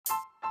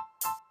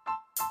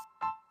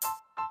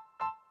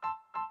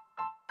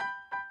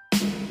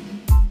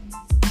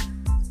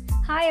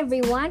Hi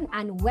everyone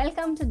and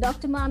welcome to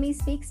Dr. Mommy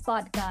Speaks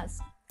podcast.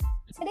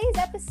 Today's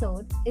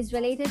episode is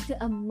related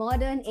to a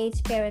modern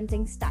age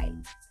parenting style.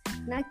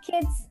 Now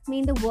kids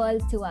mean the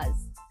world to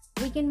us.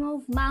 We can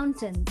move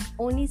mountains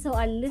only so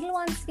our little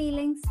ones'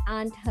 feelings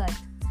aren't hurt.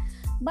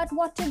 But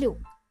what to do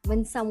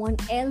when someone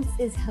else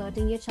is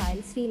hurting your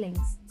child's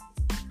feelings?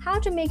 How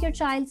to make your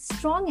child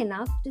strong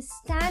enough to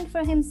stand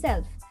for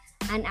himself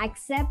and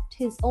accept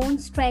his own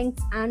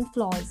strengths and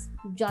flaws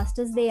just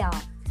as they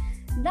are.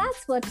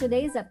 That's what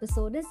today's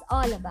episode is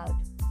all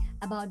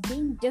about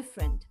being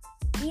different,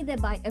 either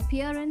by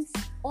appearance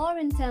or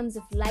in terms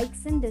of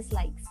likes and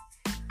dislikes,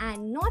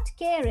 and not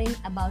caring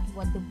about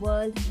what the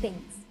world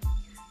thinks.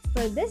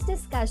 For this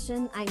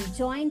discussion, I'm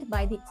joined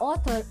by the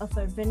author of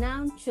a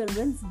renowned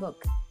children's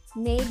book,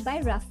 Made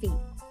by Rafi,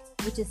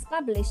 which is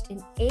published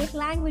in 8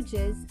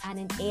 languages and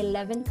in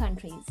 11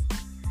 countries.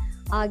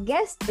 Our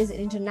guest is an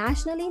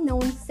internationally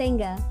known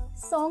singer,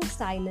 song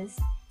stylist,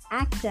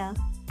 actor,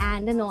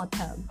 and an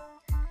author.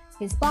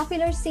 His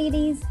popular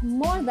CDs,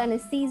 More Than a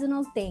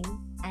Seasonal Thing,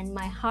 and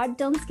My Heart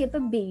Don't Skip a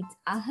Beat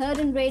are heard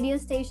in radio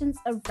stations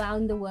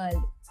around the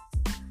world.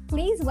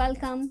 Please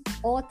welcome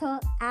author,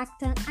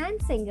 actor, and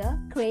singer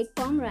Craig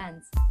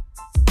Pomeranz.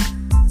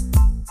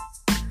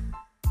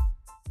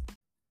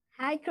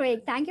 Hi,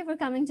 Craig. Thank you for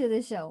coming to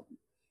the show.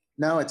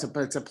 No, it's a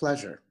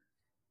pleasure.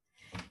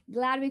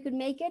 Glad we could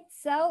make it.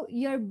 So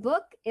your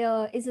book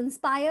is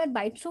inspired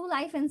by true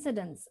life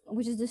incidents,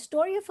 which is the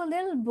story of a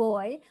little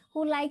boy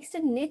who likes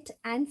to knit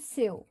and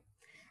sew.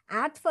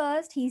 At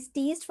first, he's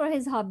teased for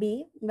his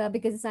hobby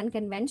because it's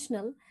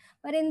unconventional,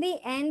 but in the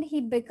end, he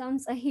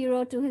becomes a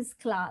hero to his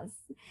class.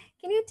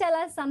 Can you tell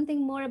us something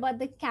more about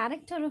the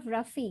character of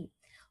Rafi?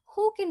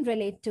 Who can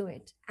relate to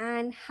it,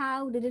 and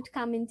how did it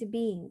come into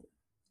being?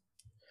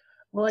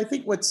 Well, I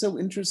think what's so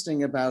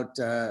interesting about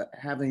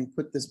having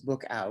put this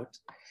book out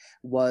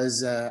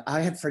was I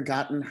had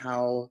forgotten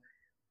how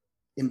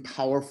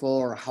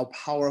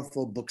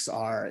powerful books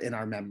are in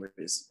our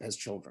memories as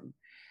children.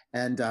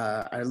 And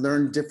I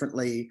learned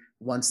differently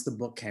once the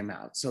book came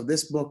out. So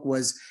this book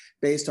was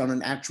based on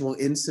an actual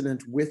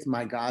incident with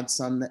my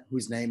godson,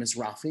 whose name is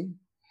Rafi,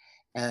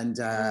 and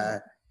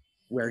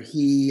where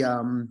he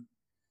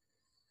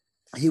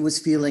was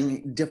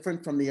feeling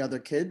different from the other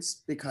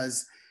kids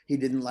because he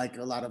didn't like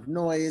a lot of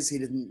noise.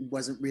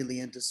 Wasn't really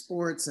into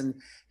sports, and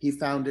he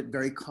found it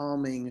very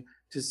calming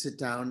to sit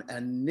down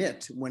and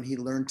knit when he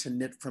learned to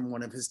knit from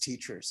one of his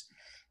teachers.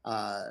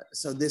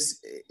 So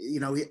this,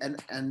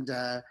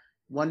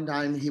 one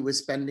time he was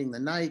spending the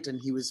night and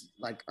he was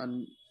like a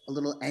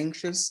little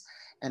anxious,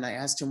 and I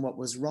asked him what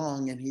was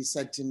wrong, and he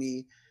said to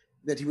me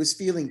that he was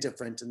feeling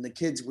different, and the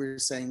kids were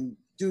saying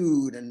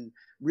 "dude" and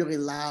really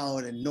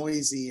loud and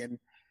noisy, and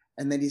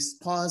then he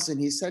paused and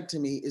he said to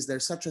me, "Is there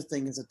such a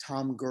thing as a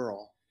tom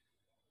girl?"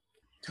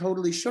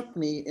 Totally shook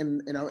me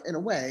in a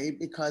way,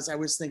 because I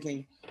was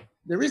thinking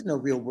there is no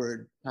real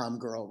word tom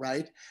girl,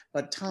 right?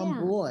 But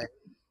tomboy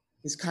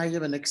is kind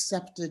of an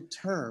accepted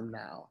term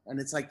now. And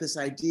it's like this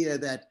idea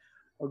that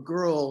a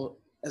girl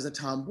as a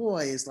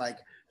tomboy is like,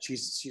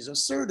 she's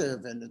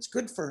assertive and it's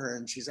good for her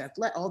and she's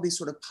athletic, all these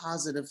sort of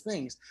positive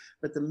things.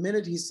 But the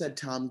minute he said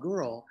tom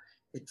girl,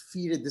 it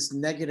feeded this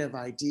negative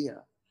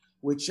idea,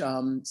 which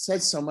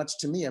says so much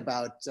to me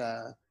about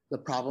the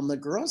problem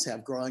that girls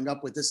have growing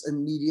up with this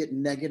immediate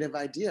negative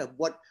idea.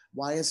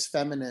 Why is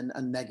feminine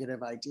a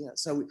negative idea?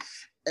 So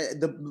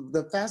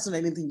the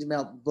fascinating thing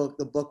about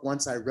the book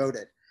once I wrote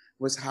it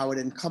was how it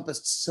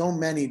encompassed so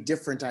many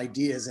different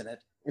ideas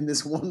in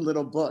this one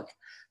little book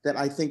that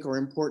I think are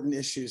important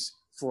issues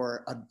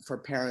for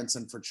parents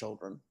and for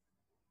children.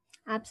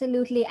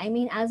 Absolutely. I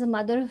mean, as a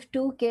mother of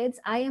 2 kids,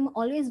 I am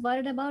always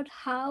worried about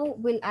how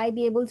will I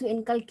be able to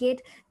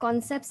inculcate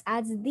concepts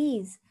as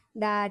these,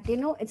 that,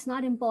 it's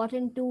not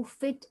important to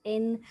fit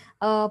in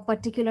a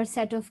particular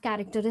set of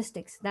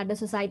characteristics that the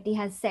society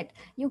has set.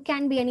 You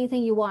can be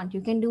anything you want.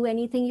 You can do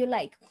anything you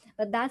like.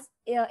 But that's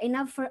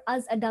enough for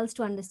us adults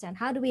to understand.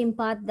 How do we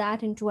impart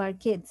that into our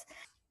kids?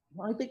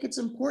 Well, I think it's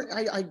important.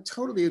 I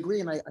totally agree.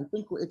 And I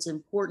think it's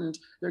important.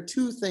 There are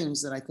 2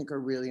 things that I think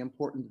are really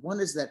important. One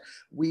is that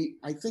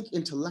I think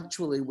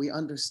intellectually, we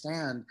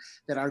understand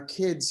that our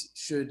kids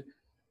should,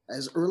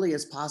 as early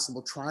as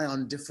possible, try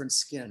on different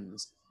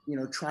skins,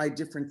 try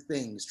different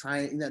things,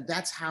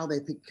 that's how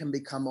they can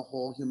become a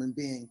whole human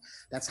being.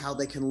 That's how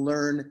they can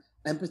learn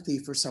empathy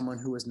for someone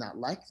who is not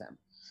like them.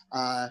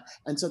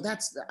 And so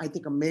that's, I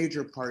think, a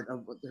major part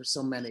of there's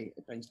so many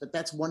things, but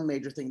that's one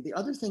major thing. The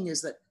other thing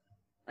is that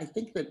I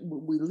think that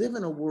we live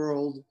in a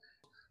world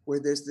where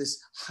there's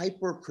this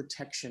hyper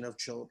protection of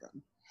children.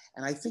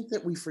 And I think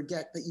that we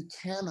forget that you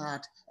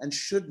cannot and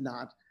should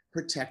not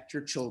protect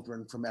your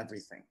children from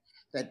everything.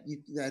 That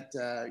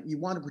you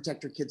want to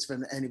protect your kids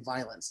from any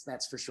violence,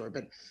 that's for sure.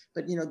 But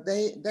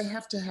they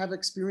have to have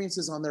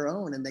experiences on their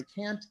own, and they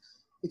can't,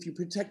 if you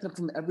protect them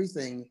from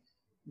everything,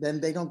 then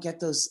they don't get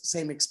those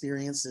same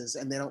experiences,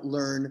 and they don't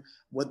learn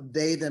what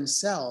they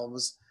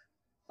themselves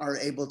are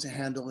able to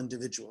handle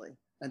individually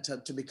and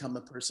to become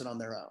a person on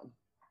their own.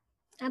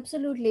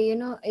 Absolutely.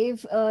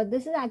 If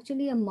this is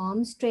actually a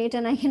mom's trait,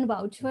 and I can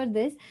vouch for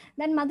this,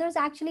 then mothers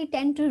actually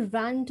tend to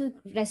run to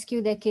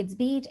rescue their kids,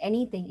 be it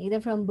anything,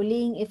 either from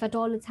bullying, if at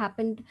all it's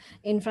happened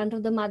in front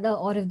of the mother,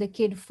 or if the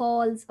kid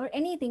falls or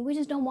anything. We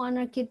just don't want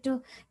our kid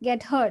to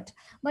get hurt.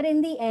 But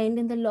in the end,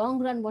 in the long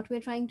run, what we're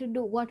trying to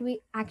do, what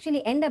we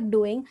actually end up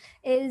doing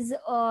is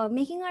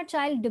making our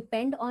child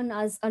depend on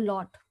us a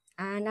lot.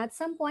 And at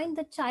some point,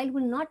 the child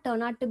will not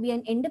turn out to be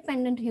an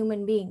independent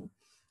human being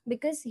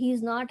because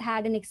he's not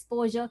had an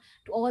exposure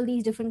to all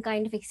these different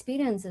kind of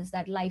experiences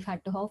that life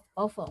had to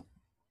offer.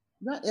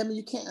 Right. I mean,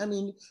 you can't. I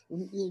mean,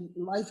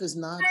 life is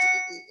not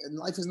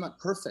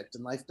perfect,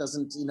 and life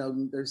doesn't.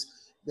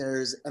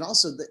 And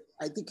also that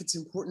I think it's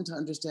important to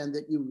understand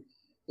that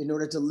in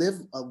order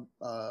to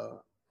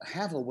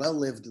have a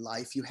well-lived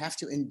life, you have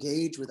to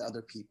engage with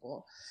other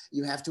people.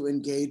 You have to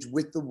engage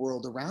with the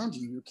world around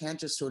you. You can't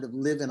just sort of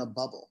live in a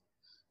bubble.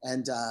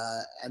 And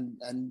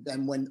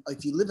then when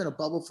if you live in a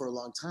bubble for a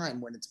long time,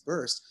 when it's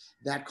burst,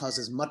 that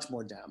causes much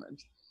more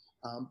damage.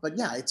 But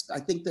yeah, I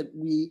think that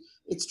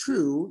it's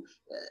true,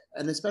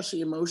 and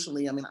especially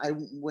emotionally. I mean,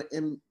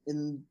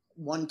 in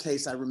one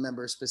case, I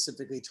remember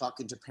specifically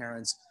talking to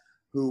parents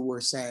who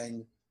were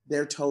saying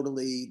they're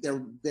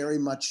very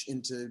much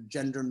into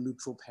gender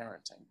neutral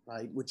parenting,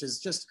 right? Which is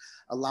just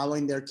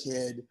allowing their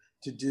kid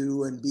to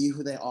do and be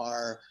who they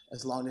are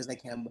as long as they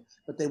can,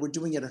 but they were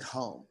doing it at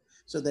home.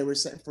 So they were,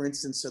 for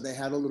instance, so they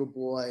had a little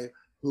boy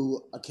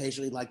who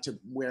occasionally liked to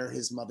wear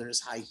his mother's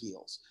high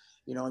heels,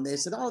 and they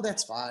said, "Oh,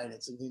 that's fine.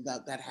 It's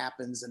that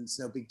happens, and it's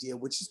no big deal,"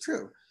 which is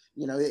true.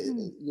 Hmm.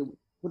 You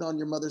put on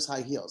your mother's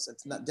high heels.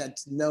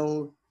 That's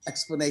no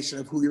explanation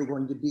of who you're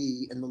going to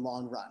be in the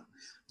long run.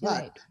 But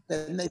Right.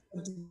 then they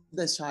said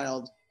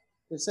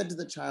to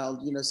the child,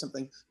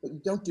 something,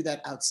 but don't do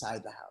that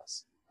outside the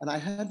house. And I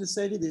had to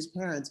say to these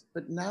parents,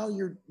 but now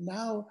you're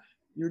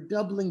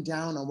doubling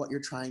down on what you're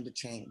trying to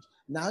change.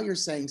 Now you're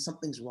saying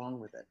something's wrong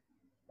with it.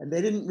 And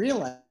they didn't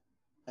realize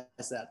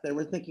that. They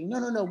were thinking,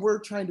 no,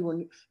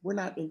 we're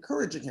not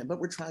encouraging him, but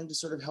we're trying to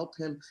sort of help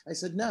him. I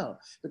said, no,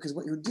 because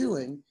what you're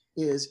doing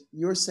is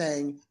you're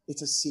saying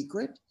it's a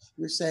secret.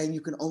 You're saying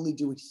you can only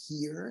do it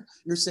here.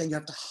 You're saying you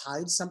have to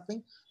hide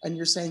something. And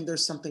you're saying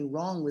there's something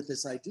wrong with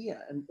this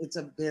idea. And it's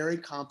a very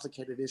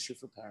complicated issue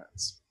for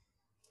parents.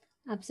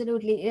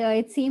 Absolutely.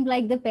 It seemed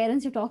like the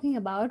parents you're talking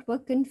about were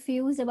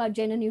confused about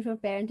gender neutral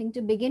parenting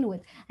to begin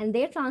with, and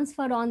they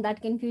transferred on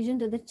that confusion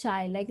to the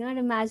child. I cannot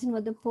imagine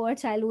what the poor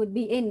child would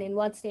be in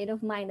what state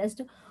of mind as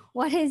to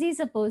what is he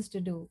supposed to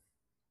do.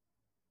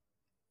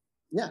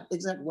 Yeah,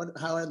 exactly.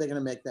 How are they going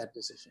to make that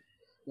decision?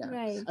 Yeah.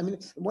 Right. I mean,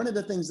 one of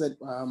the things that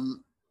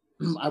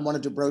I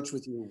wanted to broach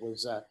with you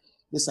was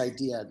this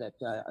idea that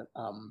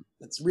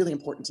it's really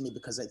important to me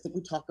because I think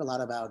we talk a lot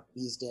about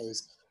these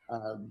days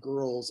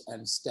girls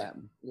and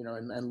STEM,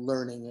 and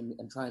learning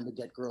and trying to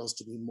get girls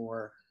to be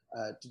more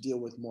to deal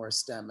with more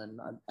STEM,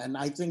 and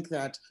I think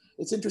that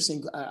it's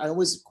interesting. I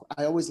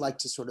always like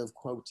to sort of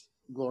quote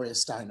Gloria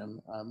Steinem,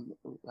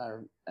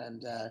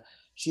 and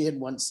she had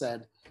once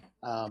said,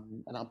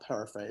 and I'll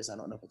paraphrase. I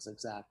don't know if it's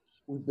exact.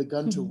 We've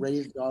begun to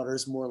raise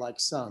daughters more like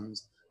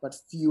sons, but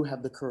few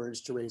have the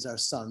courage to raise our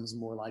sons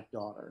more like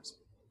daughters.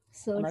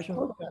 So And I true.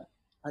 quote that.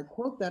 I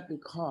quote that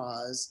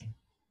because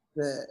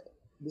the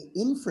the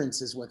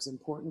inference is what's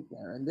important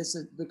there, and this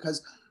is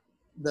because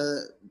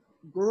the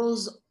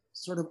girls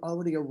sort of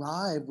already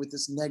arrive with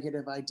this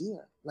negative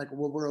idea, like,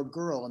 well, we're a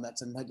girl and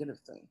that's a negative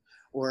thing,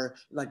 or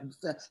like,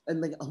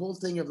 and like a whole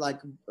thing of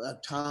like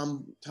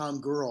Tom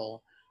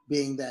girl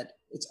being that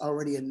it's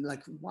already in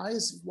like, why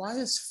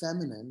is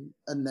feminine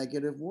a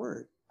negative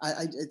word?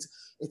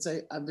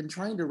 I've been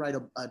trying to write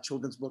a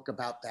children's book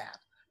about that,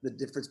 the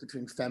difference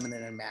between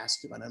feminine and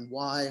masculine, and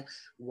why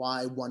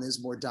one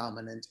is more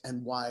dominant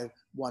and why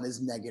one is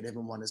negative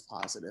and one is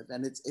positive.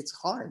 And it's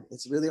hard.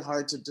 It's really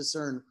hard to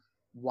discern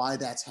why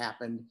that's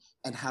happened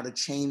and how to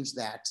change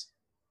that,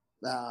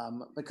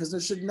 because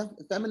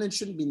feminine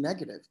shouldn't be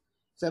negative.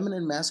 Feminine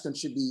and masculine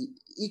should be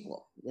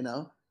equal,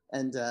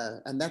 and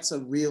that's a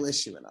real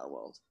issue in our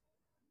world.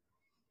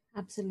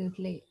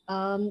 Absolutely.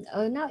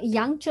 Now,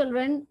 young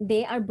children,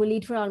 they are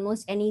bullied for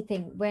almost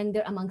anything when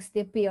they're amongst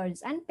their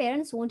peers, and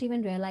parents won't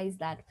even realize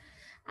that.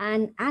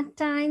 And at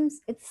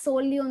times, it's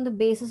solely on the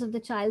basis of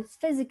the child's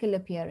physical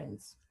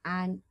appearance.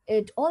 And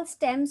it all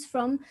stems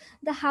from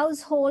the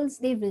households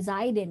they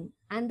reside in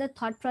and the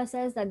thought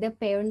process that their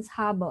parents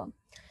harbor.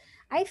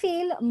 I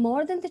feel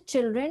more than the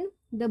children,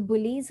 the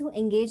bullies who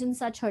engage in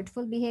such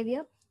hurtful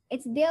behavior,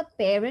 it's their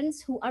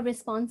parents who are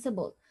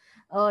responsible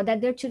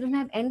that their children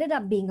have ended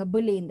up being a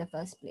bully in the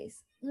first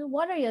place.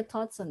 What are your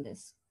thoughts on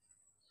this?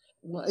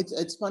 Well,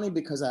 it's funny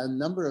because a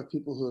number of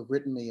people who have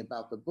written me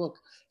about the book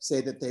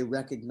say that they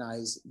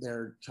recognize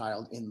their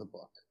child in the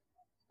book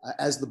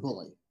as the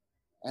bully,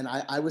 and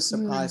I was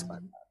surprised by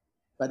Hmm. that,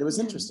 but it was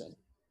Yeah, interesting.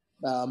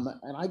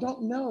 And I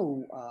don't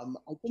know.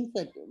 I think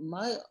that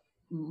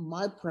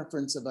my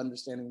preference of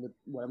understanding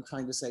what I'm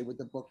trying to say with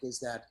the book is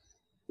that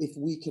if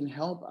we can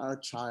help our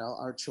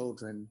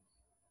children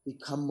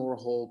become more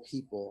whole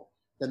people,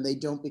 then they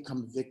don't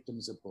become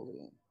victims of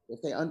bullying.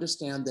 If they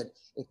understand that,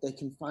 if they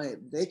can find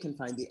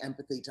the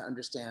empathy to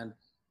understand,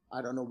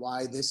 I don't know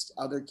why this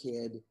other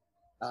kid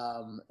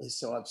is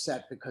so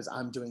upset because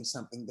I'm doing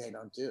something they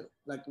don't do.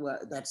 Like, well,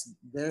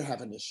 they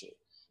have an issue.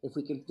 If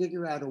we can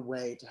figure out a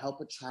way to help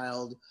a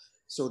child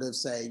sort of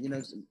say, you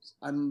know,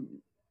 I'm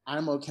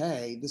I'm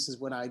okay. This is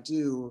what I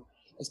do,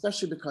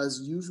 especially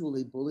because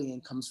usually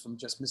bullying comes from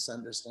just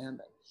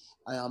misunderstanding.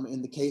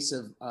 In the case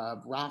of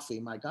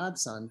Rafi, my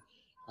godson,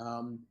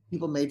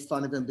 people made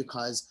fun of him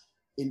because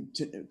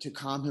to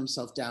calm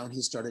himself down,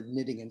 he started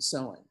knitting and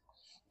sewing.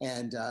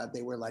 And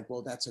they were like,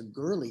 well, that's a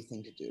girly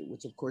thing to do,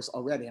 which of course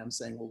already I'm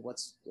saying, well,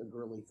 what's a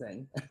girly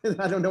thing?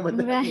 I don't know what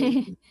that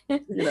means.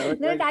 Right. You know,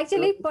 No, it's like,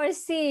 actually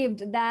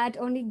perceived that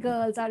only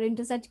girls are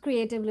into such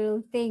creative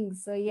little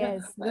things. So yeah.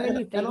 yes,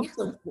 girly And thing.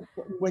 also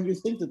when you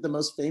think that the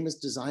most famous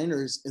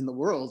designers in the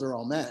world are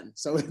all men.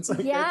 So it's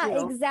like that, Yeah, you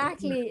know.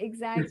 exactly,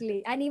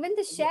 exactly. And even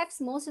the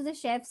chefs, most of the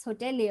chefs,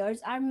 hoteliers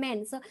are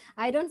men. So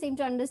I don't seem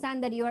to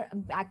understand that you're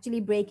actually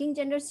breaking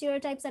gender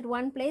stereotypes at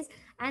one place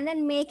and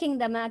then making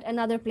them at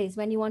another place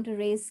when you want to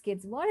raise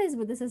kids. What is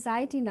with the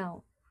society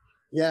now?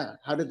 Yeah.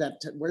 How did that,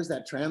 where's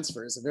that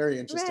transfer? It's a very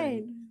interesting.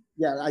 Right.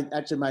 Yeah.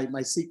 Actually,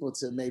 my sequel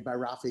to Made by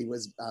Rafi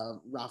was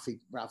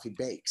Rafi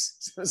Bakes.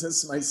 So this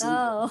is my sequel.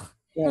 Oh,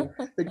 Yeah.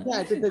 But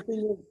yeah, the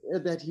thing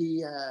is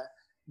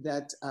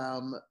that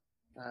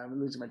I'm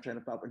losing my train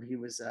of thought when he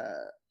was,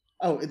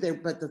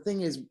 but the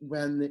thing is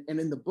and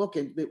in the book,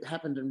 it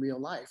happened in real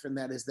life. And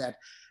that is that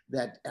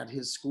at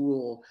his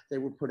school, they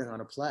were putting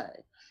on a play.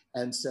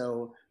 And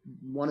so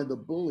one of the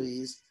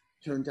bullies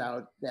turned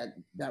out they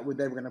were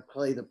going to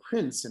play the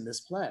prince in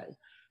this play.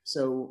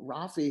 So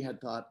Rafi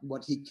had thought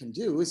what he can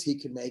do is he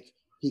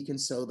can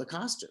sew the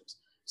costumes.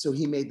 So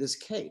he made this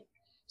cape.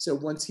 So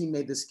once he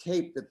made this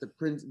cape that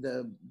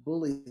the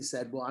bully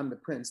said, well, I'm the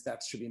prince,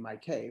 that should be my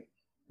cape.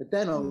 But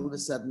then all of a hmm.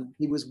 sudden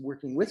he was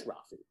working with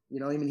Rafi. You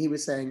know, I mean, he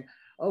was saying,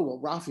 oh,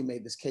 well, Rafi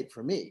made this cape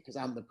for me because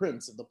I'm the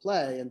prince of the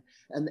play.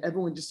 And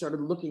everyone just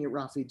started looking at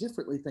Rafi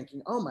differently,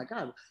 thinking, oh my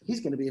God, he's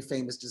going to be a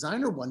famous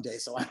designer one day.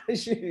 So I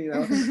should,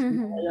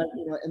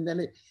 and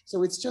then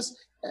so it's just,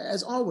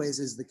 as always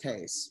is the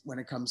case when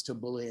it comes to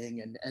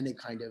bullying and any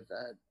kind of,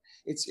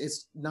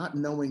 it's not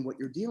knowing what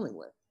you're dealing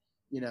with,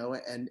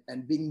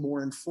 and being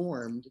more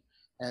informed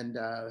and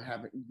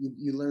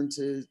you learn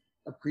to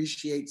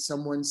appreciate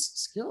someone's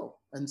skill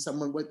and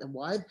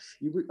why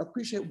you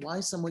appreciate why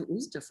someone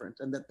is different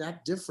and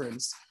that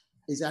difference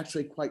is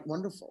actually quite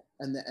wonderful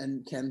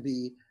and can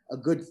be a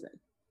good thing.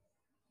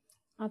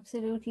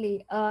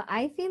 Absolutely.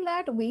 I feel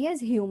that we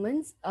as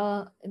humans,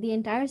 the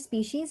entire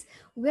species,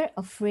 we're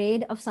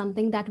afraid of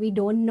something that we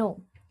don't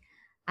know.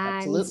 And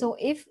Absolutely. so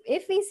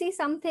if we see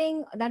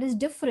something that is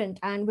different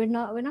and we're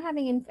not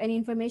having any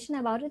information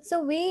about it,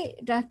 so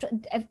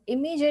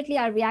immediately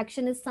our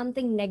reaction is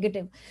something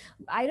negative.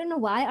 I don't know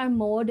why our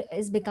mode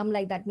is become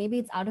like that. Maybe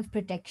it's out of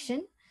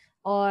protection,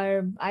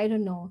 or I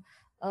don't know.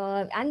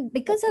 And Well,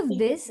 because I of think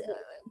this,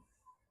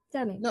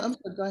 tell me. no, I'm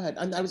sorry, go ahead.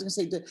 I was going to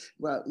say that,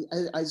 well,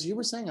 as you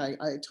were saying,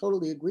 I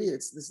totally agree.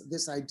 It's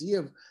this idea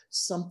of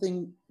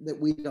something that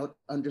we don't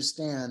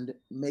understand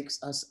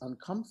makes us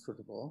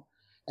uncomfortable,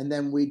 and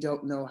then we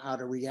don't know how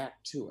to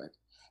react to it.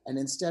 And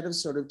instead of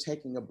sort of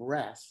taking a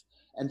breath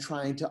and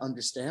trying to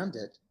understand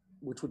it,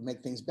 which would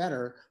make things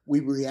better,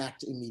 we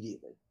react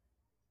immediately.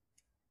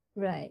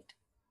 Right.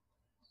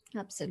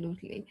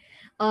 Absolutely.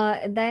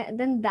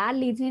 Then that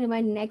leads me to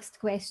my next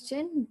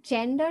question: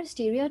 gender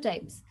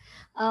stereotypes.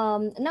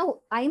 Now,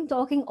 I'm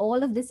talking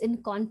all of this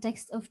in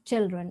context of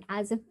children.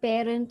 As a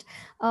parent,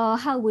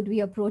 how would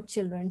we approach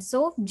children?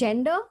 So,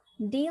 gender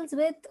deals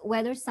with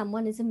whether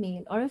someone is a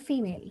male or a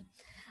female.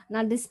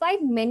 Now,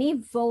 despite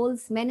many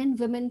roles men and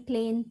women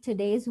play in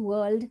today's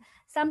world,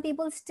 some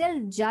people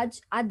still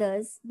judge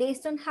others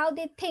based on how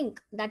they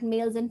think that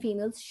males and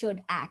females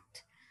should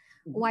act.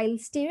 Mhm. While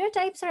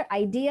stereotypes are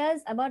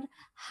ideas about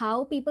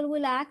how people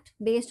will act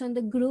based on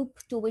the group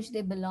to which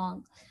they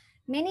belong,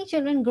 many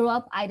children grow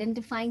up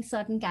identifying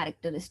certain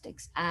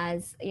characteristics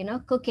as,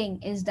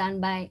 cooking is done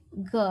by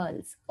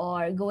girls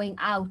or going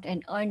out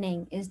and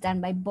earning is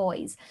done by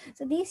boys.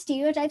 So these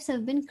stereotypes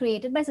have been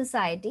created by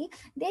society.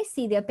 They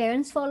see their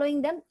parents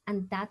following them,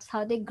 and that's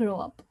how they grow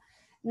up.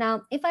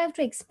 Now, if I have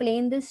to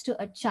explain this to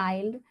a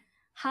child,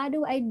 how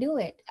do I do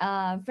it?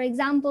 For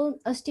example,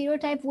 a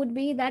stereotype would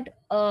be that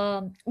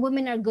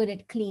women are good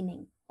at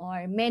cleaning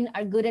or men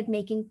are good at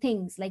making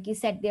things. Like you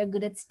said, they're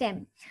good at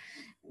STEM.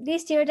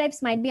 These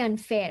stereotypes might be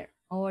unfair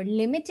or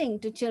limiting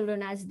to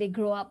children as they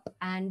grow up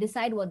and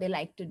decide what they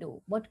like to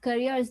do, what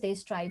careers they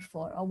strive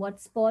for, or what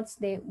sports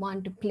they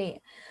want to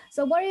play.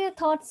 So, what are your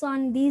thoughts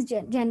on these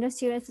gender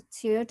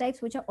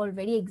stereotypes which are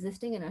already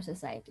existing in our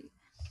society?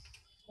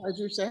 As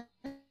you're saying,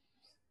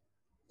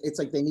 it's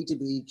like they need to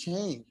be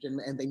changed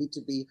and they need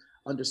to be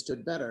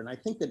understood better. And I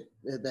think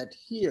that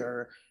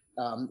here,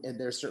 and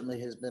there certainly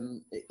has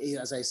been,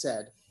 as I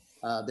said,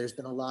 there's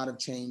been a lot of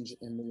change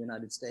in the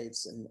United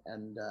States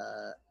and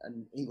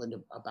England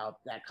about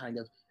that kind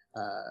of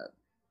uh,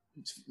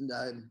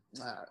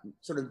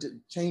 sort of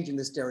changing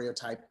the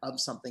stereotype of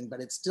something, but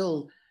it's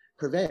still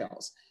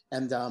prevails.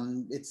 And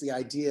it's the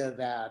idea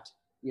that,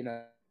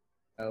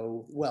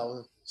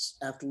 well,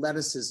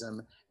 athleticism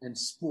and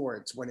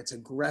sports, when it's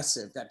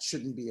aggressive, that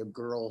shouldn't be a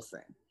girl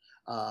thing.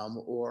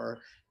 Or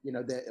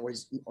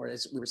or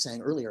as we were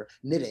saying earlier,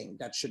 knitting,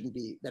 that should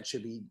be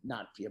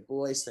not be a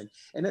boy's thing.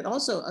 And it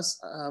also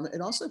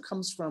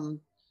comes from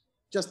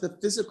just the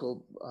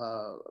physical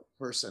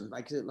person.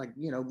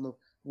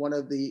 One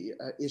of the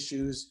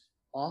issues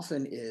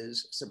often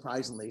is,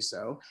 surprisingly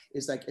so,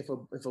 is like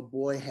if a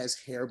boy has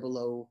hair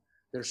below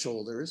their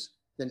shoulders,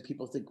 then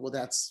people think, well,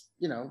 that's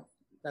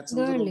that's a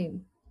little,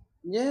 Girly.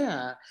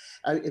 yeah.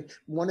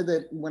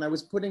 When I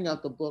was putting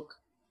out the book,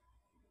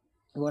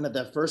 one of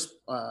the first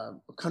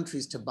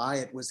countries to buy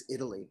it was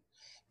Italy.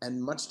 And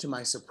much to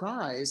my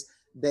surprise,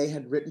 they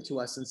had written to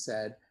us and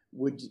said,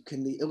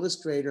 can the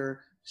illustrator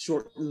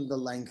shorten the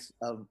length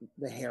of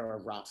the hair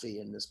of Rafi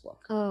in this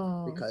book?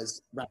 Oh,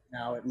 Because right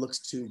now it looks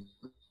too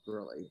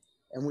girly.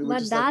 And we were but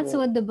just like, that's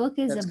well, what the book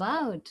is that's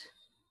about.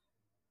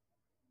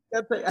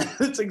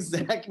 that's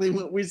exactly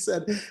what we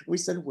said. We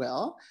said,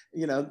 well,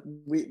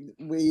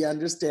 we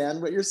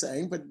understand what you're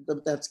saying, but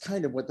that's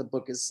kind of what the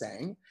book is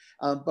saying.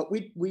 But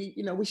we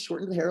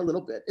shortened the hair a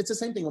little bit. It's the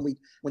same thing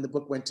when the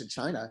book went to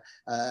China.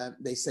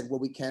 They said, well,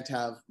 we can't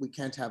have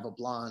a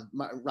blonde.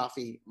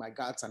 Rafi, my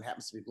godson,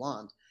 happens to be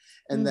blonde,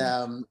 and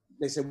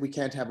they said we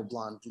can't have a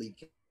blonde lead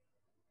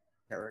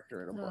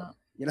character in a book. Oh.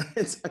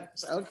 It's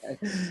okay.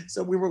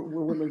 So we're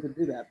willing to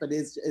do that, but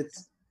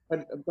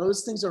but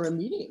those things are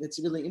immediate. It's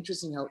really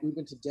interesting how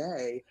even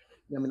today,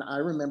 I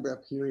remember a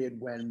period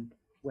when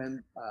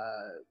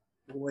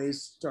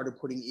boys started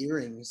putting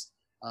earrings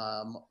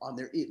on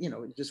their,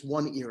 just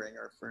one earring,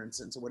 or for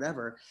instance, or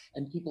whatever,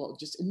 and people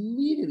just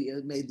immediately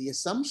made the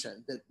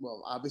assumption that,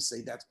 well,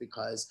 obviously that's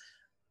because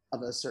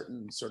of a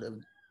certain sort of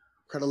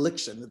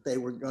predilection that they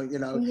were going,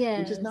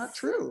 which is not Yes.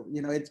 true.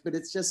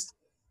 It's just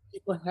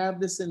people have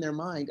this in their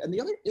mind. And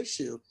the other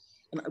issue,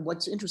 and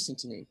what's interesting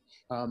to me,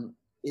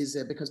 is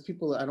that because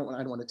people, I don't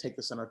want to take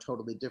this on a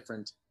totally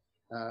different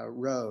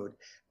road,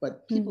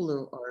 but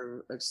people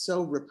are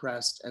so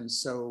repressed and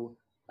so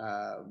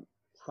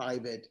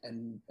private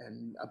and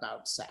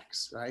about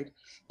sex, right?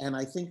 And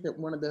I think that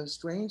one of the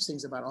strange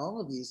things about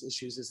all of these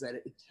issues is that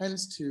it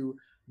tends to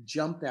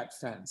jump that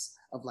fence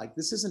of like,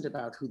 this isn't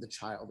about who the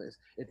child is.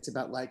 It's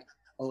about like,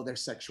 oh, their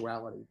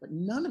sexuality. But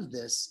none of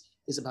this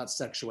is about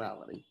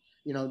sexuality.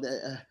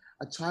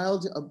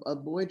 A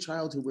boy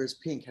child who wears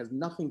pink has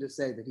nothing to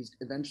say that he's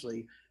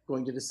eventually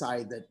going to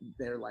decide that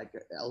they're like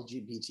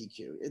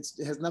LGBTQ. It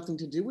has nothing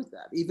to do with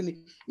that.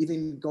 Even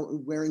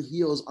wearing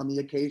heels on the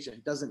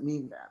occasion doesn't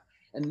mean that.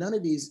 And none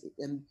of these,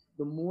 and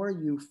the more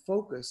you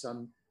focus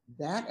on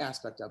that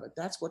aspect of it,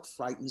 that's what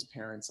frightens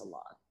parents a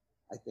lot.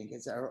 I think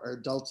or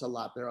adults a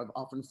lot. They're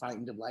often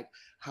frightened of like,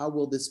 how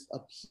will this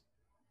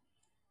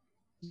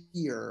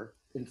appear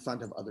in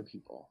front of other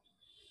people?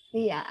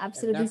 Yeah, And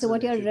absolutely. that's So an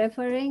what you're issue.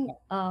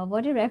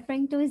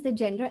 referring to is the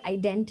gender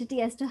identity,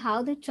 as to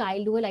how the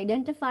child will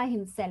identify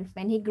himself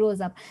when he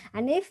grows up,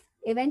 and if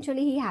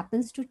eventually he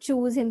happens to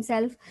choose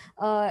himself,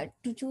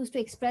 to choose to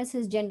express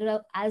his gender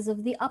as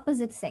of the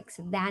opposite sex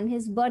than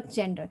his birth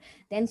gender,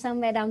 then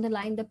somewhere down the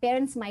line the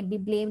parents might be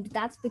blamed.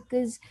 That's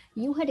because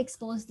you had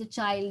exposed the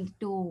child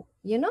to,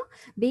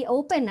 be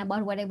open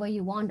about whatever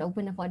you want,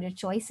 open about your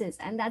choices,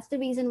 and that's the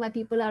reason why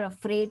people are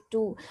afraid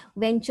to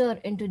venture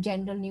into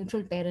gender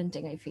neutral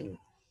parenting, I feel.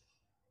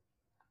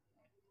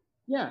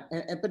 Yeah,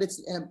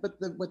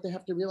 what they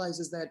have to realize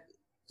is that,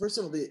 first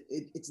of all,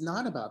 it's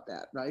not about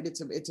that, right?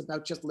 It's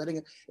about just letting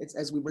it's,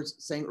 as we were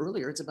saying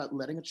earlier, it's about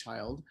letting a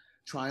child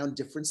try on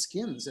different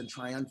skins and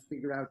try and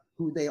figure out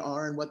who they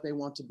are and what they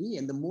want to be.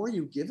 And the more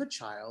you give a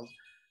child,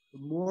 the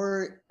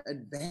more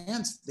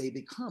advanced they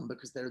become,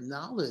 because their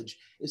knowledge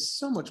is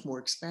so much more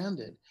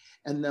expanded,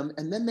 and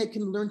then they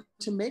can learn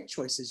to make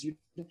choices.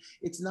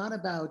 It's not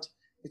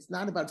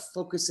about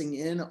focusing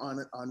in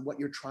on what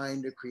you're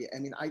trying to create. I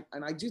mean,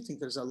 I do think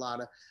there's a lot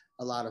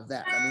of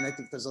that. I mean, I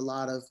think there's a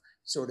lot of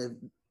sort of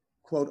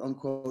quote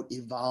unquote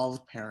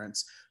evolved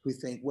parents who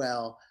think,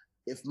 well,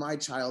 if my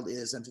child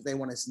is, and if they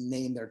want to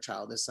name their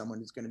child as someone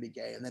who's going to be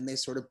gay, and then they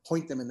sort of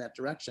point them in that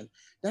direction,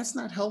 that's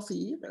not healthy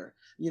either.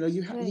 You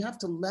Right. have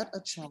to let a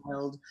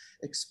child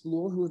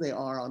explore who they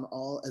are on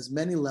as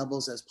many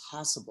levels as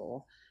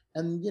possible.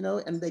 And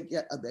and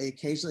they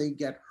occasionally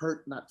get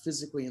hurt, not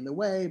physically in the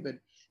way, but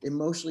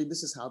emotionally.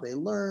 This is how they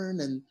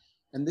learn,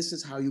 and this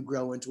is how you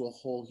grow into a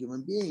whole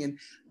human being. And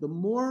the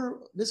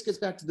more, this gets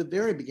back to the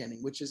very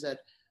beginning, which is that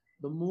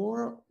the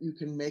more you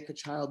can make a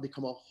child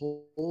become a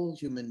whole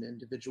human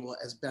individual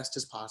as best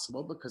as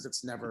possible, because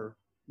it's never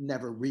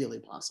really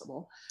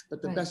possible,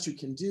 but the Right. best you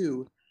can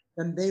do,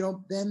 then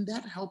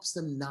that helps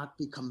them not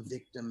become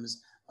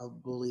victims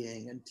of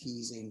bullying and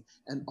teasing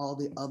and all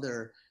the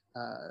other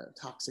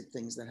toxic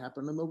things that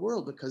happen in the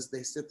world, because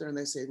they sit there and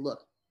they say,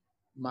 look,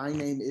 my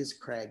name is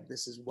Craig.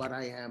 This is what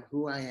I am,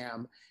 who I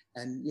am.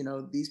 And,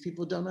 these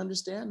people don't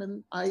understand,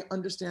 and I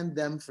understand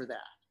them for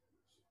that.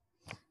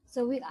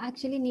 So we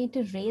actually need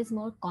to raise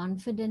more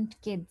confident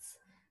kids,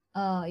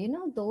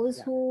 those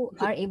Yeah. who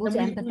are able And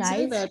to we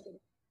say empathize. that,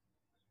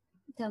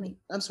 Tell me.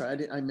 I'm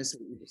sorry, I missed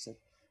what you just said.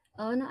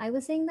 No, I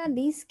was saying that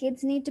these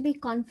kids need to be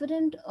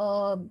confident,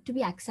 to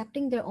be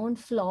accepting their own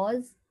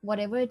flaws,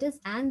 whatever it is,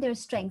 and their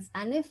strengths.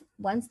 And if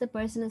once the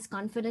person is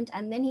confident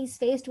and then he's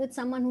faced with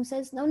someone who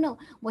says, no, no,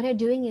 what you're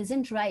doing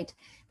isn't right,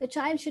 the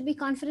child should be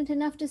confident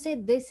enough to say,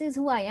 this is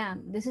who I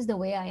am. This is the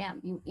way I am.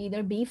 You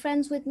either be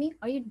friends with me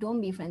or you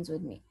don't be friends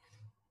with me.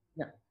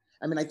 Yeah.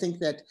 I mean, I think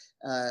that,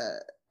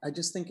 I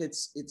just think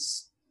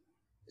it's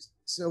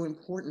so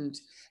important.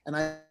 And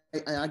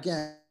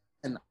again,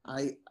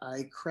 I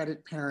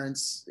credit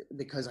parents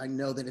because I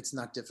know that it's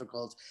not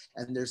difficult,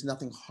 and there's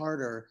nothing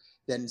harder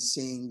than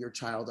seeing your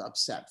child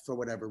upset for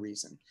whatever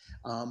reason.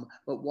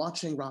 But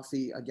watching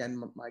Rafi, again,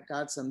 my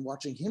godson,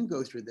 watching him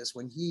go through this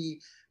when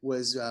he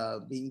was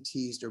being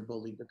teased or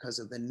bullied because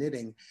of the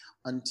knitting,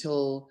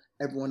 until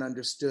everyone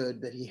understood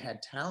that he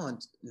had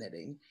talent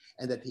knitting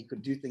and that he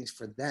could do things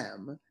for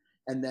them.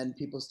 And then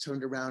people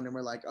turned around and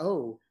were like,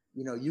 oh,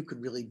 you know, you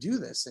could really do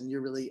this. And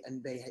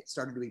and they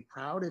started to be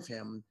proud of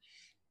him.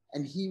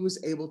 And he was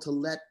able to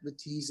let the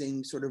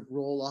teasing sort of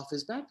roll off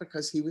his back,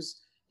 because he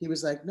was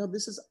like, no,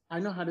 I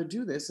know how to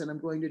do this, and I'm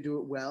going to do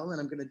it well, and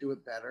I'm going to do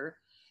it better.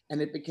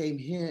 And it became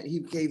he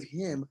gave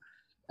him,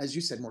 as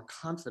you said, more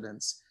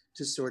confidence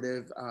to sort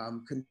of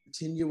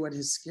continue at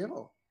his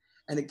skill.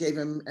 And it gave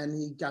him, and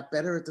he got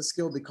better at the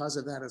skill because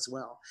of that as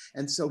well.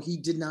 And so he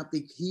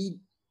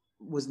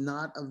was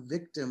not a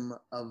victim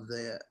of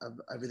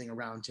everything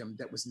around him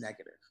that was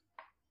negative.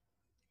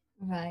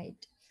 Right.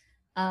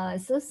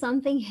 So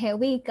something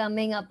heavy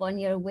coming up on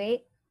your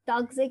way: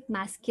 toxic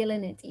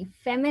masculinity,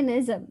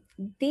 feminism.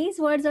 These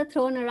words are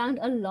thrown around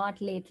a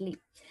lot lately.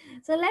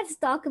 So let's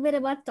talk a bit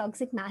about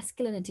toxic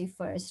masculinity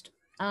first.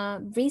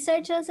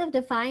 Researchers have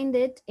defined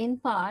it in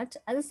part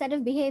as a set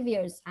of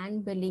behaviors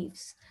and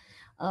beliefs.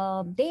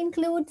 They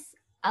include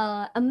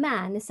a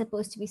man is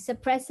supposed to be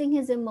suppressing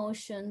his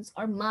emotions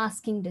or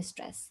masking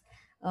distress,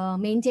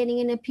 maintaining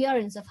an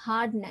appearance of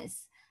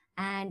hardness,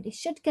 and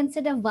should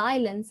consider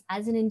violence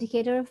as an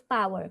indicator of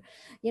power.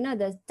 You know,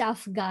 the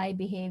tough guy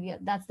behavior,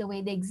 that's the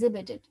way they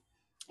exhibit it.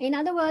 In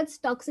other words,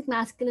 toxic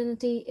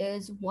masculinity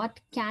is what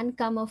can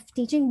come of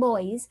teaching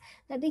boys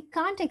that they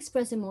can't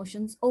express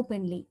emotions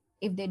openly.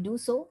 If they do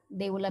so,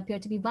 they will appear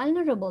to be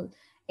vulnerable,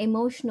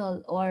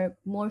 emotional, or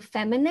more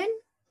feminine,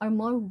 or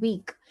more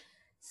weak.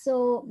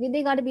 So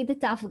they got to be the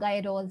tough guy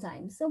at all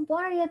times. So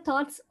what are your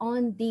thoughts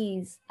on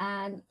these,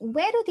 and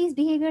where do these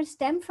behaviors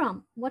stem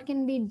from? What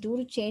can we do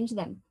to change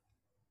them?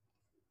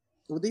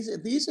 Well, these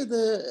are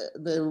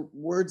the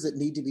words that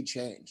need to be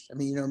changed. I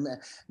mean, you know,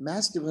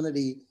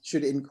 masculinity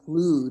should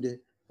include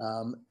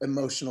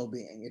emotional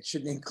being. It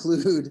should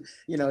include,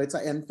 you know,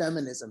 and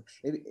feminism.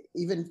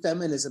 Even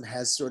feminism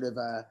has sort of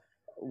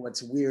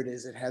what's weird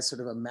is it has sort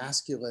of a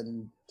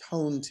masculine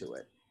tone to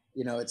it.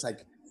 You know, it's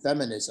like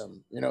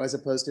feminism, you know, as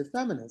opposed to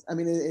feminist. I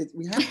mean,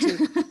 we have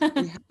to,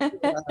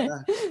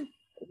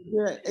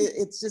 yeah,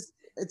 it's just,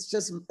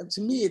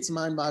 to me, it's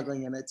mind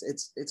boggling, and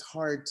it's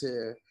hard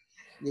to,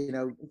 you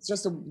know, it's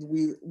just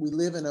we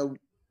live in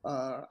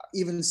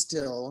even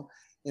still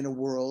in a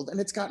world, and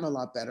it's gotten a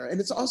lot better,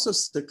 and it's also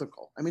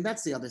cyclical. I mean,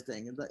 that's the other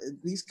thing.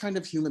 These kind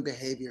of human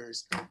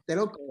behaviors, they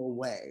don't go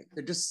away.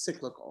 They're just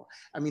cyclical.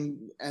 I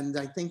mean, and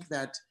I think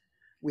that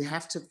we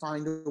have to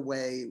find a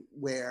way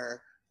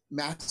where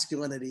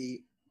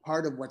masculinity,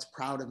 part of what's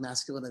proud of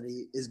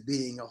masculinity is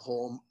being a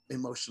whole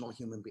emotional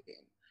human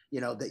being.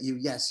 You know, that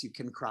yes, you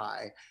can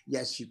cry.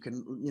 Yes, you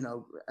can, you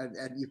know,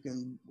 and you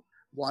can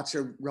watch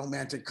a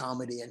romantic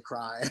comedy and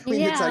cry. I mean,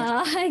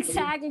 Yeah, it's like,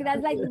 exactly.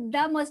 That's like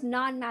the most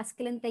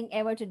non-masculine thing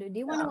ever to do. Do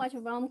you want to yeah. watch a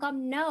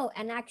rom-com? No,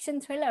 an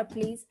action thriller,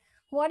 please.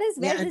 Where's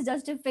Yeah, this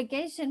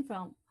justification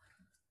from?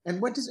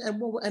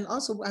 and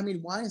also, I mean,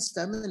 why is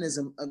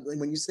feminism,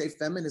 when you say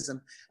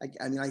feminism,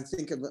 I mean, I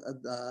think of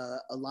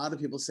a lot of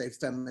people say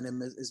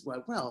feminism is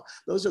well,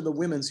 those are the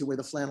women who wear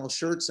the flannel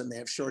shirts and they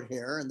have short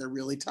hair and they're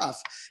really tough.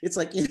 It's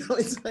like, you know,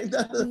 it's like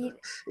that.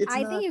 It's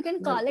I not, think you can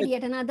you know, call it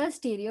yet another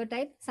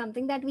stereotype,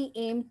 something that we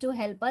aim to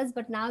help us,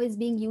 but now is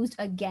being used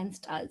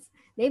against us.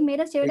 They've made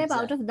a stereotype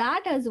out exactly. of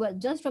that as well.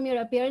 Just from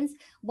your appearance,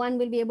 one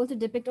will be able to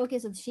depict, okay,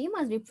 so she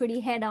must be pretty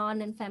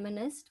head-on and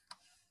feminist.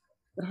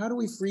 But how do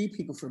we free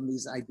people from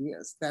these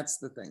ideas? That's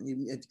the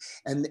thing.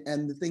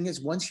 And the thing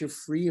is, once you're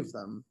free of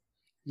them,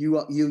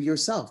 you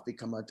yourself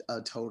become a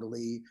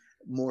totally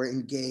more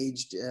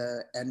engaged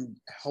and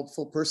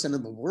helpful person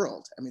in the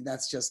world. I mean,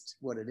 that's just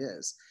what it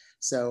is.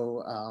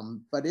 So,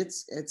 but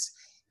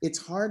it's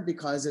hard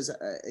because, as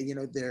you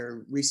know,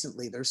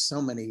 there's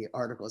so many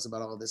articles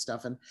about all this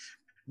stuff, and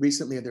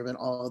recently there have been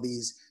all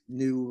these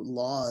new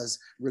laws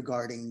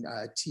regarding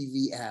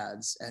TV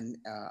ads and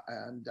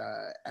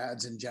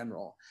ads in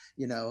general,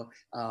 you know,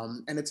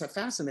 and it's a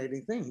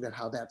fascinating thing that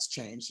how that's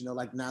changed. You know,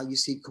 like now you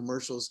see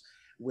commercials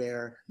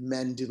where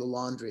men do the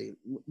laundry,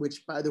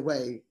 which, by the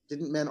way,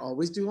 didn't men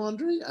always do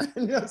laundry?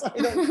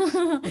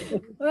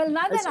 Well,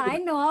 not that I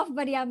know of,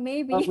 but yeah,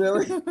 maybe. Oh,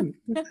 really?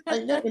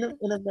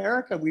 In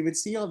America, we would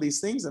see all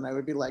these things, and I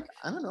would be like,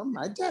 I don't know,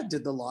 my dad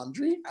did the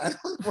laundry. I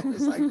don't know.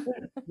 It's like,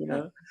 you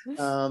know,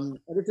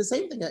 but it's the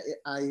same thing.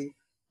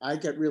 I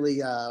get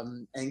really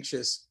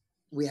anxious.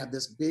 We have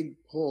this big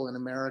pull in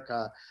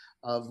America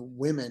of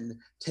women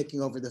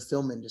taking over the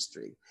film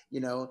industry,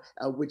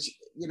 which,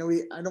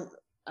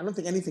 I don't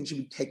think anything should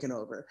be taken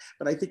over.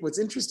 But I think what's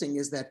interesting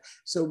is that,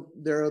 so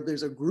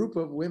there's a group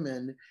of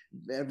women,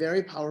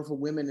 very powerful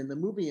women in the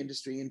movie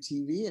industry and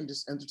TV and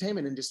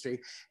entertainment industry,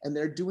 and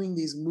they're doing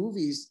these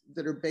movies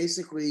that are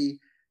basically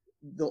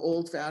the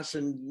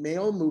old-fashioned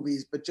male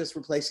movies, but just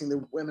replacing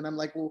the women. I'm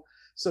like, well,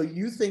 so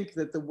you think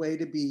that the way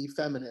to be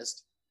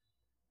feminist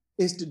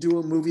is to do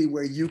a movie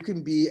where you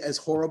can be as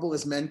horrible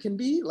as men can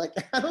be? Like,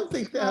 I don't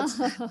think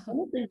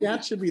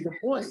that should be the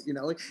point.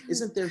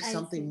 Isn't there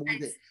something more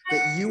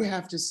that you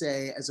have to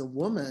say as a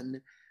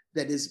woman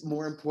that is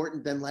more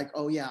important than like,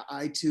 oh yeah,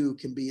 I too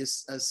can be a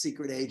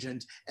secret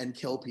agent and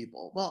kill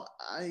people? Well,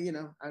 I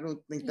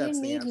don't think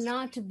that's the answer. You need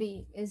not to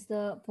be, is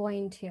the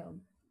point here.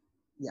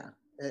 Yeah,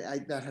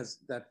 that has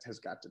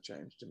got to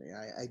change to me.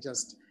 I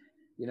just,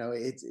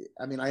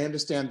 I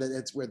understand that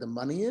it's where the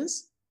money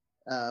is,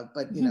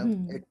 but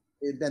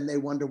then they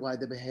wonder why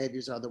the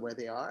behaviors are the way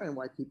they are and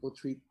why people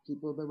treat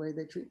people the way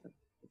they treat them.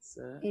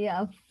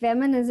 Yeah,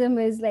 feminism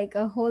is like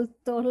a whole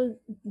total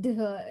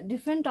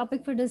different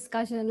topic for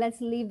discussion. Let's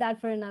leave that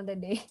for another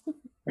day.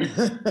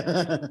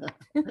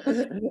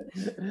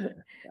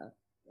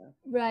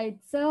 Right.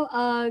 So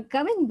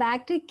coming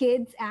back to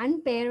kids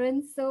and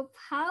parents, so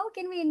how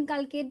can we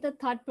inculcate the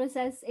thought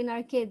process in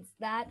our kids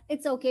that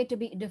it's okay to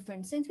be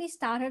different? Since we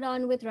started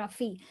on with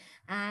Rafi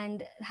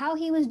and how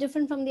he was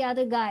different from the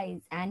other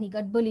guys and he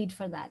got bullied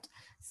for that.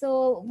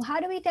 So how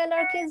do we tell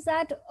our kids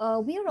that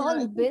we are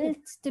all built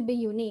to be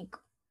unique?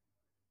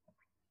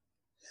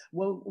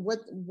 Well,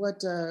 what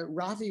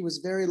Rafi was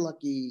very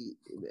lucky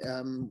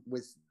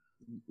with,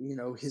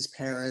 his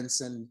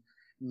parents and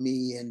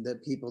me and the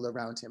people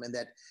around him, and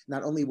that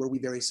not only were we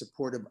very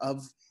supportive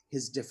of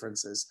his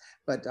differences,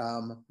 but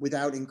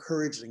without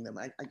encouraging them.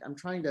 I'm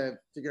trying to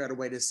figure out a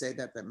way to say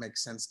that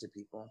makes sense to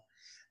people,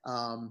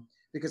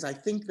 because I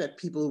think that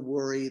people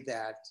worry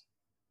that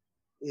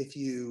if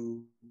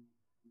you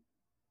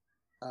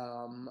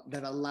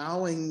that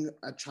allowing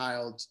a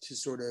child to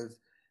sort of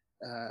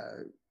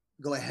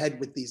go ahead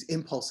with these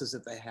impulses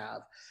that they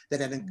have, that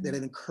it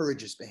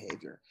encourages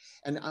behavior.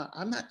 And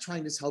I'm not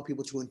trying to tell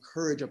people to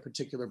encourage a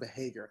particular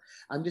behavior.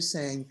 I'm just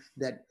saying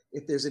that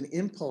if there's an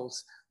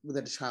impulse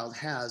that a child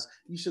has,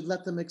 you should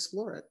let them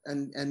explore it.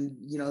 And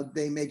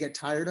they may get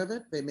tired of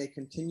it, they may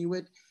continue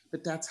it,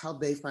 but that's how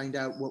they find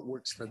out what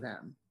works for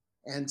them.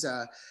 And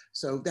so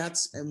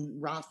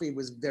and Rafi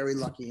was very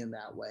lucky in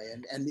that way.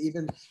 And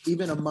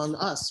even among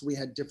us, we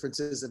had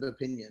differences of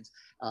opinions.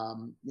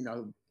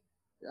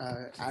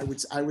 I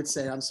would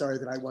say I'm sorry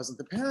that I wasn't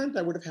the parent.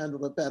 I would have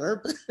handled it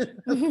better. But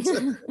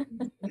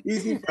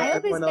easy for I hope his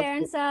everyone else.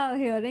 Parents are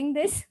hearing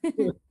this.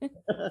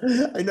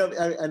 I know,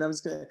 and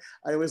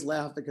I always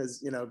laugh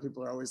because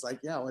people are always like,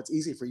 "Yeah, well, it's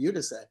easy for you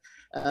to say."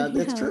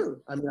 That's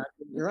true. I mean,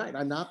 you're right.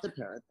 I'm not the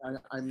parent.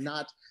 I'm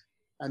not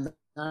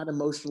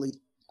emotionally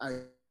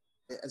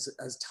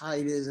as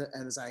tied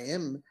as I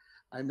am.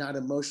 I'm not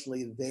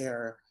emotionally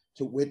there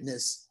to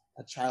witness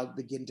a child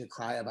begin to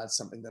cry about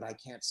something that I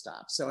can't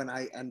stop. So,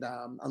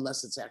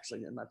 unless it's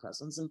actually in my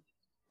presence,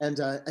 and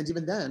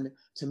even then,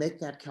 to make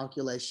that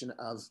calculation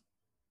of,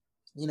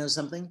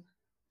 something,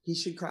 he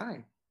should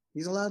cry.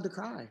 He's allowed to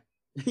cry.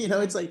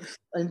 It's like,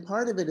 and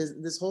part of it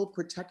is this whole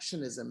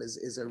protectionism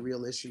is a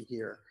real issue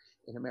here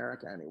in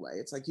America anyway.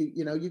 It's like you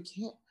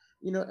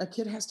can't, a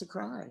kid has to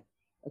cry.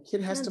 A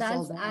kid has to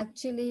fall down. That's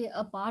actually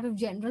a part of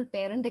general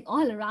parenting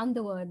all around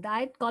the world.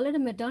 I call it a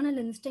maternal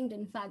instinct.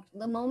 In fact,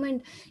 the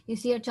moment you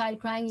see a child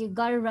crying, you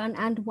gotta run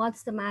and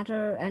what's the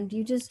matter, and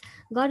you just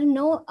gotta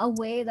know a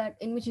way that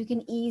in which you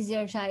can ease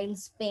your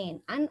child's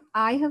pain. And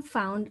I have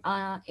found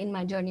in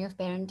my journey of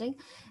parenting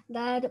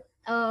that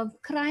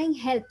crying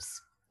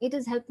helps. It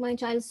has helped my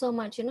child so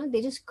much.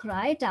 They just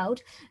cry it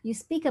out. You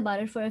speak about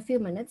it for a few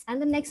minutes,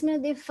 and the next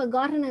minute they've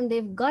forgotten and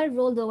they've got it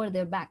rolled over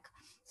their back.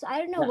 So I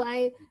don't know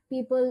why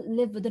people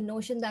live with the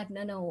notion that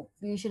no,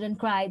 you shouldn't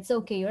cry. It's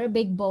okay. You're a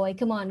big boy.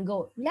 Come on,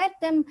 go. Let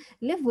them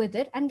live with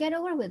it and get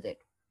over with it.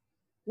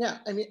 Yeah,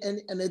 I mean,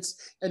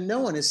 and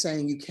no one is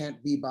saying you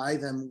can't be by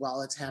them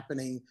while it's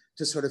happening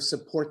to sort of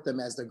support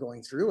them as they're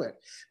going through it,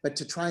 but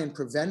to try and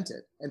prevent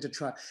it, and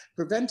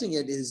preventing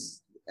it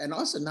is, and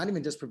also not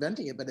even just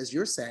preventing it, but as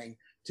you're saying,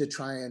 to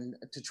try and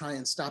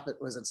stop it.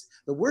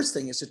 The worst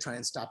thing is to try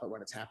and stop it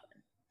when it's happening.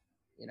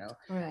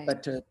 Right.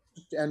 But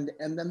and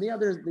then the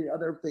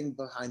other thing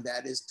behind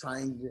that is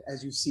trying to,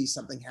 as you see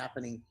something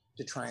happening,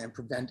 to try and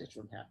prevent it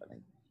from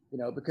happening,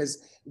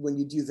 because when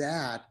you do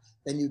that,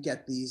 then you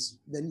get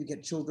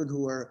children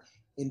who are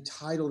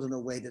entitled in a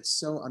way that's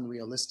so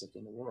unrealistic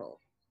in the world,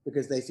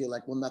 because they feel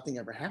like, well, nothing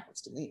ever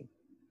happens to me,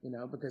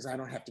 because I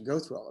don't have to go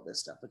through all of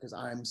this stuff, because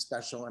I'm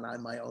special and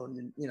I'm my own,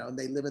 and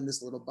they live in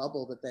this little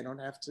bubble that they don't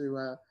have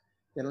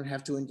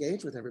to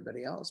engage with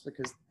everybody else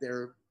because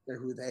they're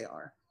who they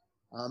are.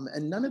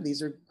 And none of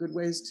these are good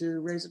ways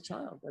to raise a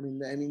child. I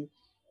mean,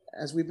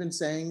 as we've been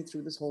saying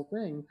through this whole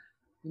thing,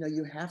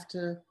 you have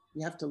to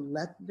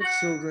let the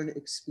children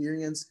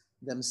experience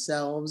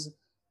themselves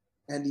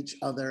and each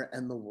other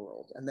and the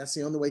world. And that's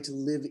the only way to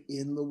live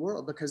in the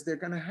world, because they're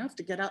going to have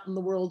to get out in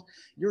the world.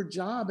 Your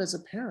job as a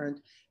parent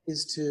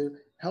is to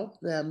help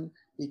them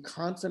be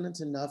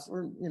confident enough,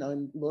 or,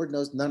 and Lord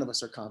knows none of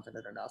us are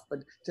confident enough, but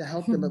to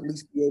help them at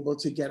least be able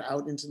to get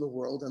out into the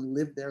world and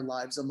live their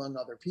lives among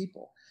other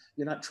people.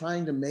 You're not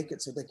trying to make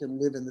it so they can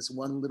live in this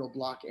one little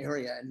block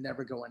area and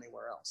never go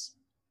anywhere else.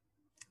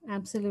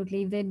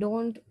 Absolutely. If they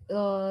don't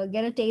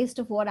get a taste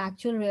of what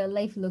actual real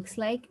life looks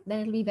like,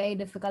 then it'll be very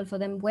difficult for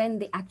them when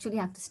they actually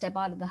have to step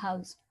out of the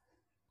house.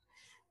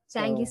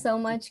 Thank you so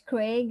much,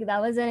 Craig.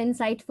 That was an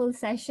insightful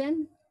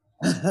session.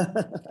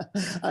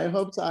 I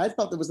hope so. I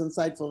thought that was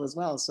insightful as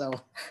well. So,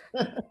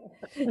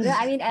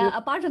 I mean,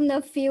 apart from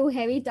the few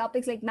heavy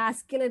topics like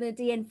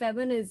masculinity and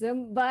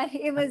feminism, but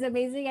it was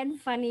amazing and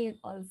funny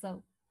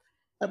also.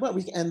 Well,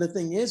 and the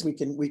thing is,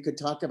 we could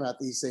talk about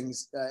these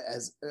things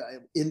as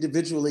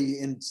individually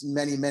in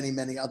many, many,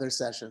 many other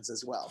sessions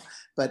as well.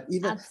 But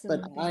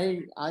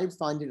I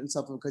find it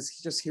insightful because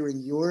just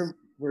hearing your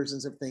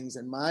versions of things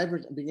and my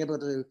being able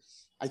to,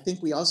 I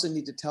think we also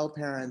need to tell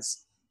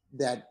parents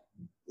that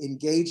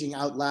engaging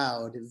out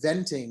loud,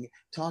 venting,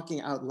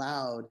 talking out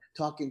loud,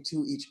 talking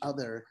to each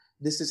other,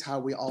 this is how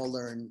we all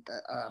learn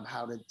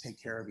how to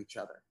take care of each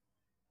other.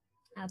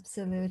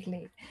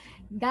 Absolutely.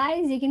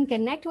 Guys, you can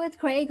connect with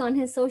Craig on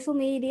his social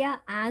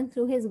media and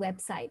through his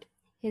website.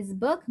 His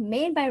book,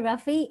 Made by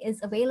Ruffy,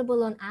 is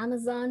available on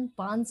Amazon,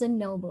 Barnes &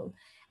 Noble,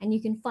 and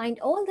you can find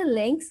all the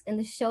links in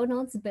the show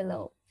notes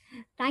below.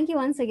 Thank you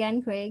once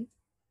again, Craig.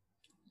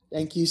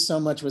 Thank you so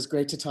much. It was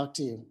great to talk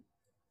to you.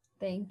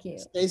 Thank you.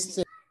 Stay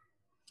safe.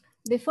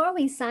 Before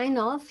we sign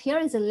off, here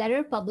is a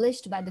letter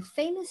published by the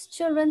famous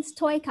children's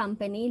toy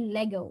company,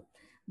 Lego,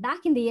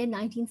 back in the year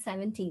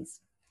 1970s.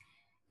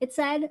 It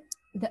said,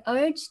 "The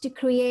urge to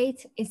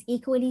create is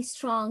equally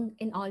strong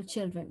in all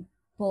children,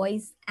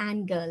 boys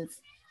and girls.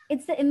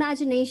 It's the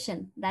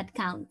imagination that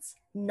counts,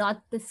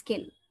 not the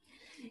skill.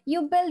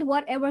 You build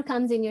whatever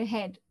comes in your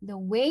head, the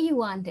way you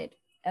want it,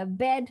 a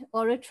bed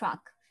or a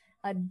truck,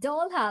 a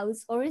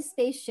dollhouse or a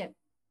spaceship.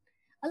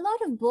 A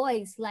lot of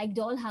boys like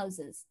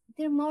dollhouses.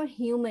 They're more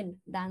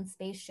human than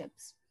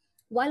spaceships.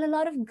 While a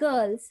lot of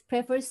girls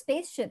prefer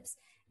spaceships,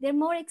 they're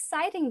more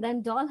exciting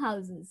than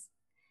dollhouses.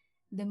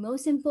 The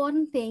most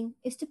important thing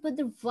is to put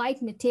the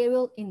right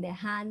material in their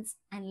hands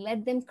and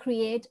let them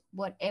create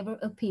whatever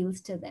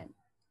appeals to them."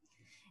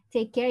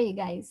 Take care, you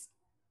guys.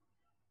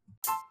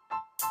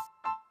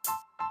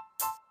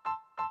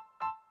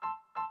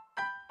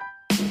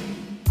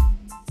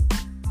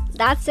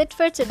 That's it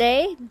for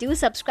today. Do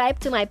subscribe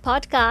to my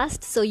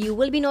podcast so you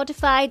will be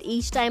notified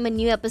each time a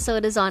new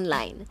episode is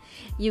online.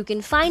 You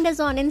can find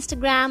us on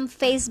Instagram,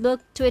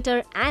 Facebook,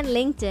 Twitter, and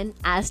LinkedIn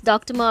as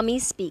Dr. Mommy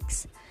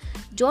Speaks.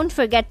 Don't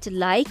forget to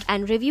like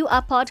and review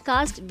our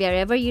podcast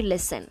wherever you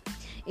listen.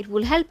 It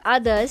will help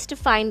others to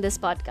find this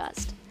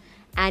podcast.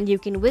 And you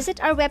can visit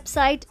our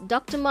website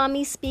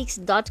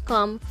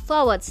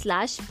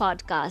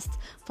drmommyspeaks.com/podcast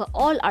for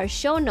all our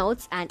show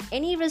notes and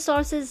any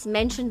resources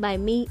mentioned by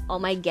me or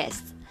my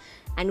guests.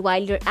 And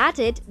while you're at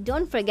it,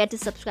 don't forget to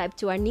subscribe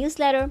to our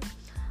newsletter.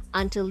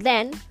 Until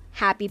then,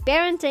 happy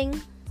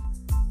parenting!